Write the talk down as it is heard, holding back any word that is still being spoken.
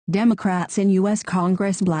Democrats in U.S.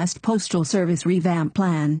 Congress blast Postal Service revamp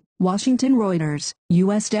plan. Washington. Reuters.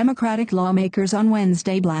 U.S. Democratic lawmakers on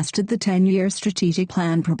Wednesday blasted the 10-year strategic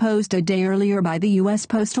plan proposed a day earlier by the U.S.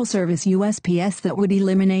 Postal Service USPS that would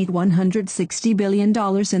eliminate $160 billion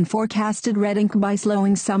in forecasted red ink by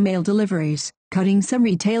slowing some mail deliveries, cutting some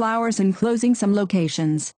retail hours and closing some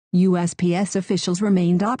locations. USPS officials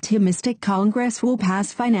remained optimistic Congress will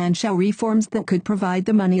pass financial reforms that could provide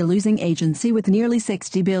the money-losing agency with nearly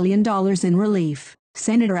 $60 billion in relief.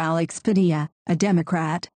 Senator Alex Padilla, a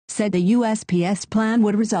Democrat, said the USPS plan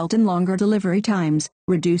would result in longer delivery times,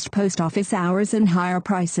 reduced post office hours and higher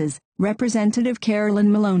prices. Representative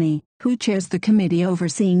Carolyn Maloney, who chairs the committee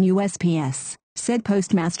overseeing USPS, said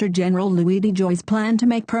Postmaster General Louis DeJoy's plan to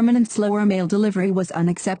make permanent slower mail delivery was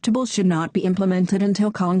unacceptable, should not be implemented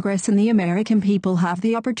until Congress and the American people have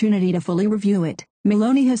the opportunity to fully review it.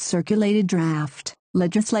 Maloney has circulated draft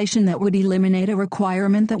legislation that would eliminate a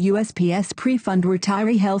requirement that USPS pre-fund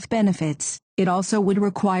retiree health benefits. It also would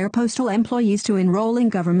require postal employees to enroll in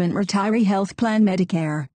government retiree health plan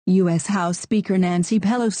Medicare. U.S. House Speaker Nancy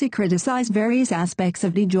Pelosi criticized various aspects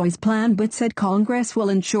of DeJoy's plan but said Congress will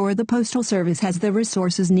ensure the Postal Service has the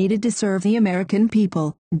resources needed to serve the American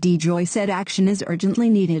people. DeJoy said action is urgently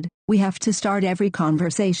needed. We have to start every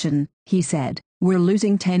conversation, he said. We're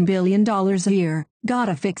losing $10 billion a year.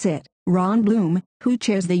 Gotta fix it. Ron Bloom, who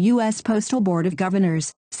chairs the U.S. Postal Board of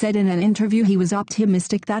Governors, said in an interview he was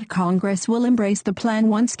optimistic that Congress will embrace the plan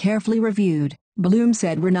once carefully reviewed. Bloom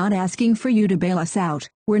said, "We're not asking for you to bail us out.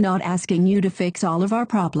 We're not asking you to fix all of our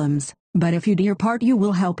problems. But if you do your part, you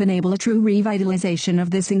will help enable a true revitalization of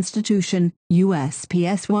this institution."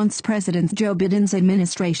 USPS wants President Joe Biden's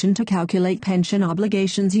administration to calculate pension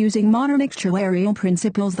obligations using modern actuarial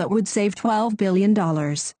principles that would save $12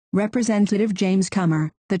 billion. Representative James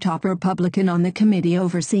Comer, the top Republican on the committee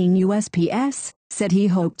overseeing USPS, said he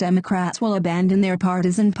hoped Democrats will abandon their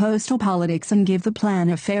partisan postal politics and give the plan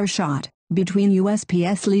a fair shot. Between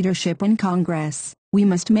USPS leadership and Congress, we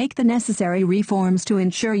must make the necessary reforms to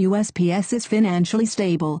ensure USPS is financially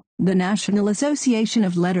stable. The National Association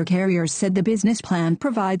of Letter Carriers said the business plan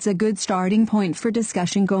provides a good starting point for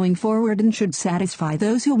discussion going forward and should satisfy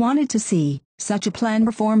those who wanted to see such a plan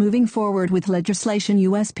before moving forward with legislation.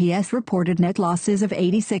 USPS reported net losses of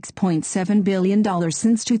 $86.7 billion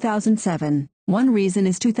since 2007. One reason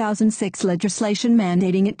is 2006 legislation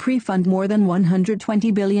mandating it pre-fund more than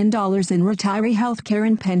 $120 billion in retiree health care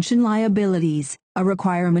and pension liabilities, a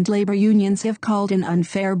requirement labor unions have called an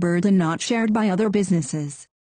unfair burden not shared by other businesses.